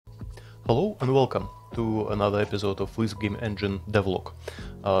Hello and welcome to another episode of LISP Game Engine devlog.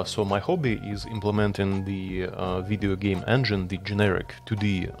 So my hobby is implementing the video game engine, the generic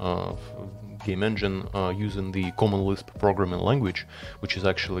 2D game engine using the Common Lisp programming language, which is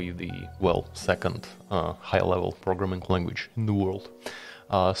actually the, second high-level programming language in the world.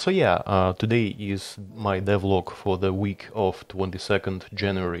 Today is my devlog for the week of 22nd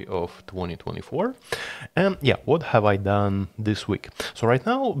January of 2024. And yeah, what have I done this week? So right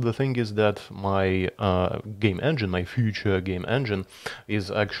now, the thing is that my game engine, my future game engine, is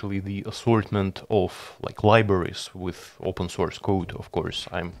actually the assortment of like libraries with open source code. Of course,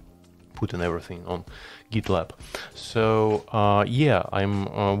 I'm putting everything on GitLab. So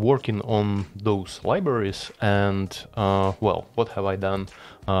I'm working on those libraries, and what have I done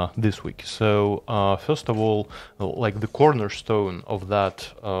this week? So first of all, like the cornerstone of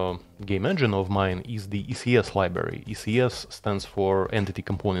that game engine of mine is the ECS library. ECS stands for Entity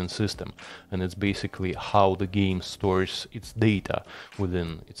Component System, and it's basically how the game stores its data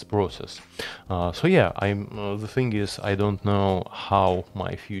within its process. The thing is, I don't know how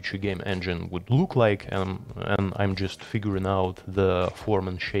my future game engine would look like, and I'm just figuring out the form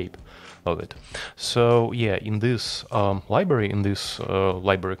and shape of it. So yeah, in this library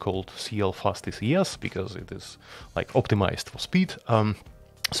called CL-fast-ECS, because it is like optimized for speed.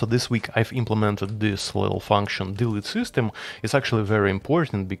 So this week I've implemented this little function delete system. It's actually very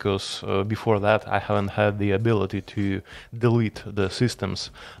important because before that I haven't had the ability to delete the systems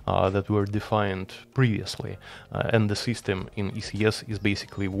that were defined previously. And the system in ECS is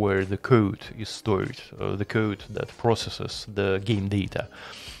basically where the code is stored, the code that processes the game data.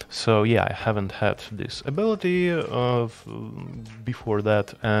 So yeah, I haven't had this ability before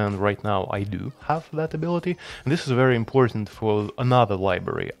that, and right now I do have that ability. And this is very important for another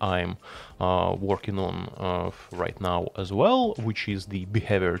library I'm working on right now as well, which is the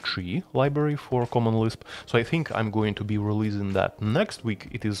behavior tree library for Common Lisp. So I think I'm going to be releasing that next week.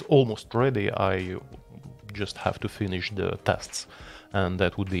 It is almost ready. I just have to finish the tests, and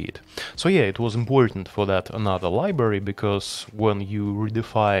that would be it. So yeah, it was important for that another library, because when you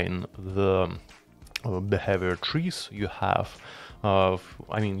redefine the behavior trees you have,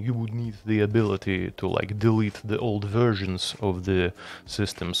 you would need the ability to like delete the old versions of the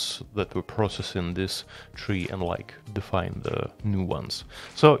systems that were processing this tree and like define the new ones.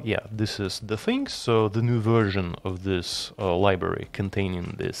 So yeah, this is the thing. So the new version of this library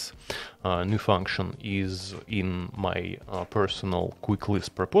containing this new function is in my personal Quick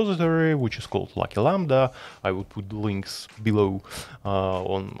Lisp repository, which is called Lucky Lambda. I will put the links below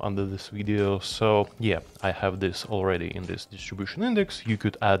under this video. So yeah, I have this already in this distribution index. You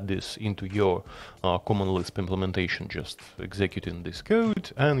could add this into your Common Lisp implementation, just executing this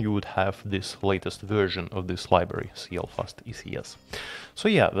code, and you would have this latest version of this library, CL-fast-ECS. So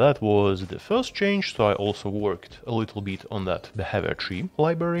yeah, that was the first change. So I also worked a little bit on that behavior tree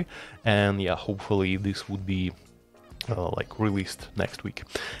library, and yeah, hopefully this would be released next week.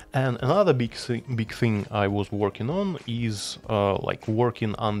 And another big thing I was working on is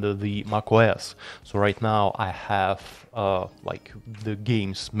working under the macOS. So right now I have the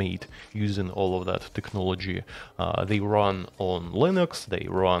games made using all of that technology. They run on Linux, they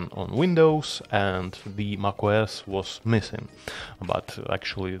run on Windows, and the macOS was missing. But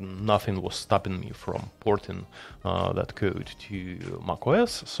actually nothing was stopping me from porting that code to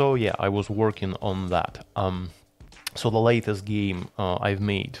macOS. So yeah, I was working on that. So the latest game I've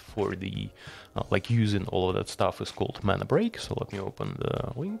made for the using all of that stuff is called Mana Break. So let me open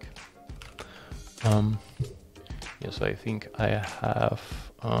the link. Yes, I think I have.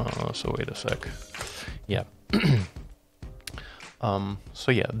 So wait a sec. Yeah.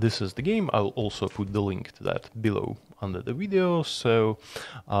 So yeah, this is the game. I'll also put the link to that below under the video. So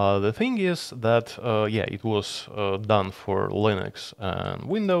the thing is that it was done for Linux and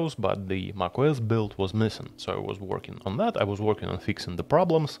Windows, but the macOS build was missing. So I was working on that. I was working on fixing the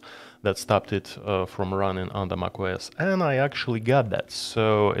problems that stopped it from running under macOS, and I actually got that.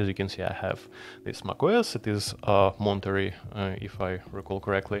 So as you can see, I have this macOS. It is Monterey, if I recall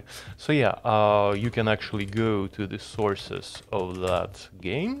correctly. So yeah, you can actually go to the sources of that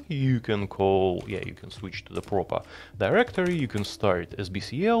game. You can you can switch to the proper directory. You can start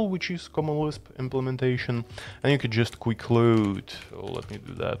SBCL, which is Common Lisp implementation, and you could just quick load. Let me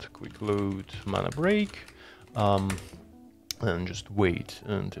do that. Quick load Mana Break. And just wait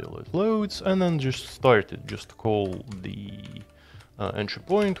until it loads, and then just start it. Just call the entry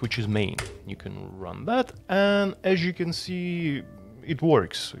point, which is main. You can run that, and as you can see, it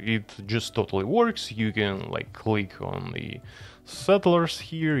works. It just totally works. You can like click on the settlers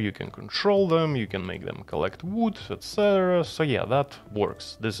here, you can control them, you can make them collect wood, etc. So yeah, that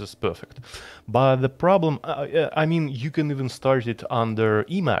works. This is perfect. But the problem, I mean, you can even start it under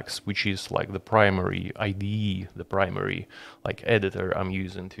Emacs, which is like the primary IDE, the primary like editor I'm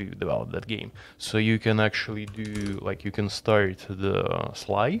using to develop that game. So you can actually do, like, you can start the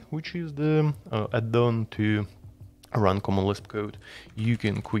Sly, which is the add-on to run Common Lisp code. You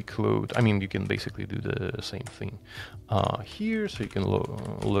can quick load, I mean, you can basically do the same thing here. So you can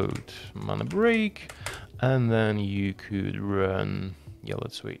load mana break, and then you could run, yeah,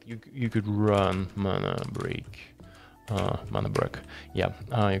 let's wait, you could run mana break, yeah,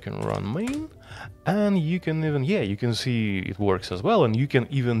 you can run main, and you can even, yeah, you can see it works as well, and you can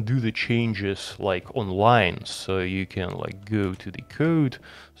even do the changes like online. So you can like go to the code.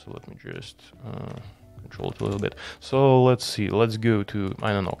 So let me just control it a little bit. So let's see, let's go to,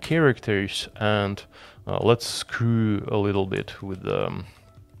 I don't know, characters, and let's screw a little bit with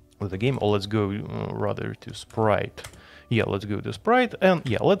the game, or let's go rather to sprite. Yeah, let's go to sprite, and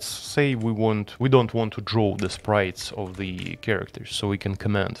yeah, let's say we don't want to draw the sprites of the characters, so we can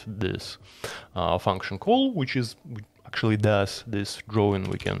command this function call, which actually does this drawing.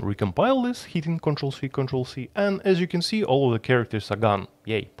 We can recompile this, hitting Ctrl-C, and as you can see, all of the characters are gone.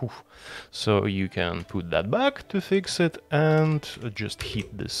 Yay, poof. So you can put that back to fix it, and just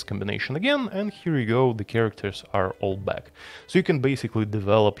hit this combination again, and here you go, the characters are all back. So you can basically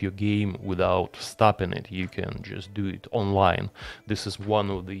develop your game without stopping it. You can just do it online. This is one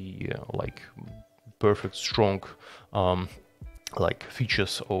of the like perfect strong like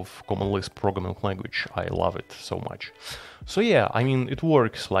features of Common Lisp programming language. I love it so much. So yeah, I mean, it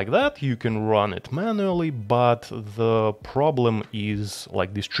works like that. You can run it manually, but the problem is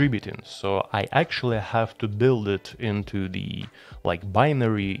like distributing. So I actually have to build it into the like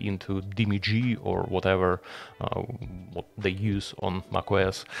binary, into DMG or whatever what they use on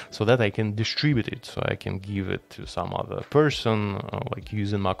macOS, so that I can distribute it. So I can give it to some other person like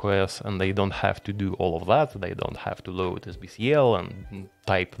using macOS, and they don't have to do all of that. They don't have to load SBCL and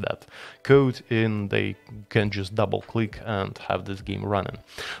type that code in. They can just double click and have this game running.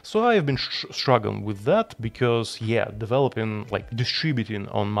 So I've been struggling with that because, yeah, developing, like distributing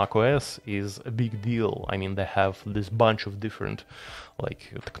on macOS is a big deal. I mean, they have this bunch of different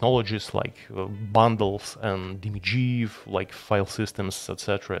like technologies like bundles and DMG, like file systems,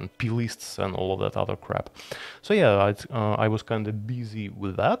 etc., and plists and all of that other crap. So yeah, I was kind of busy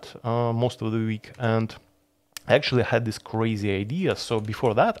with that most of the week, and I actually had this crazy idea. So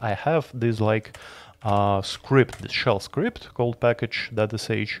before that, I have this like script, this shell script called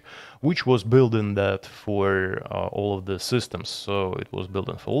package.sh, which was building that for all of the systems. So it was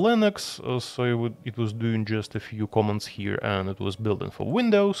building for Linux, so it was doing just a few commands here, and it was building for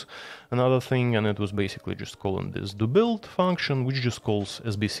Windows, another thing, and it was basically just calling this doBuild function, which just calls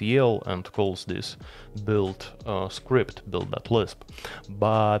SBCL and calls this build script, build.lisp.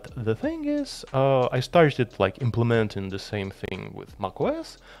 But the thing is, I started like implementing the same thing with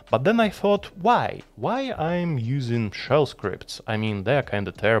macOS, but then I thought, why I'm using shell scripts? I mean, they're kind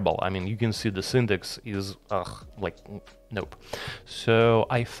of terrible. I mean, you can see the syntax is like nope. So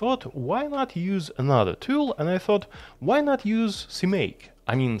I thought, why not use another tool? And I thought, why not use CMake?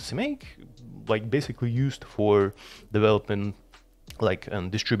 I mean, CMake, like basically used for developing like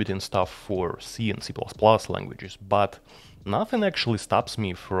and distributing stuff for C and C++ languages, but nothing actually stops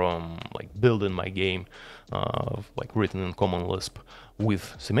me from like building my game like written in Common Lisp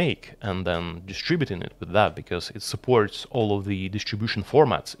with CMake and then distributing it with that, because it supports all of the distribution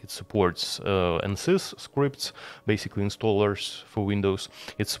formats. It supports NSys scripts, basically installers for Windows.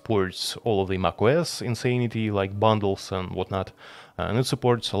 It supports all of the macOS insanity like bundles and whatnot, and it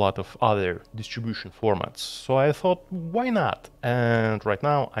supports a lot of other distribution formats. So I thought, why not? And right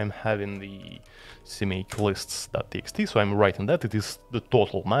now I'm having the CMake lists.txt, so I'm writing that. It is the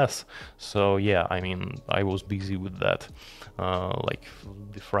total mess. So yeah, I mean, I was busy with that like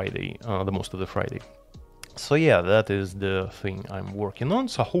the Friday, the most of the Friday. So yeah, that is the thing I'm working on.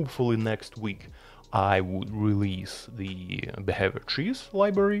 So hopefully next week I would release the behavior trees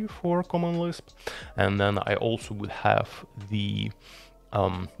library for Common Lisp, and then I also would have the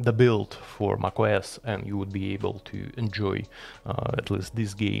build for macOS, and you would be able to enjoy at least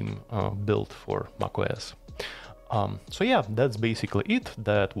this game built for macOS. So yeah, that's basically it.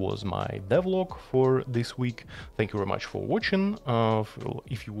 That was my devlog for this week. Thank you very much for watching.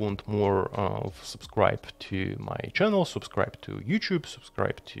 If you want more, subscribe to my channel, subscribe to YouTube,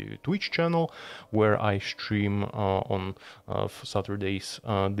 subscribe to Twitch channel, where I stream on Saturdays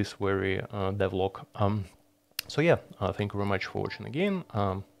this very devlog. So yeah, thank you very much for watching again.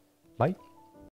 Bye.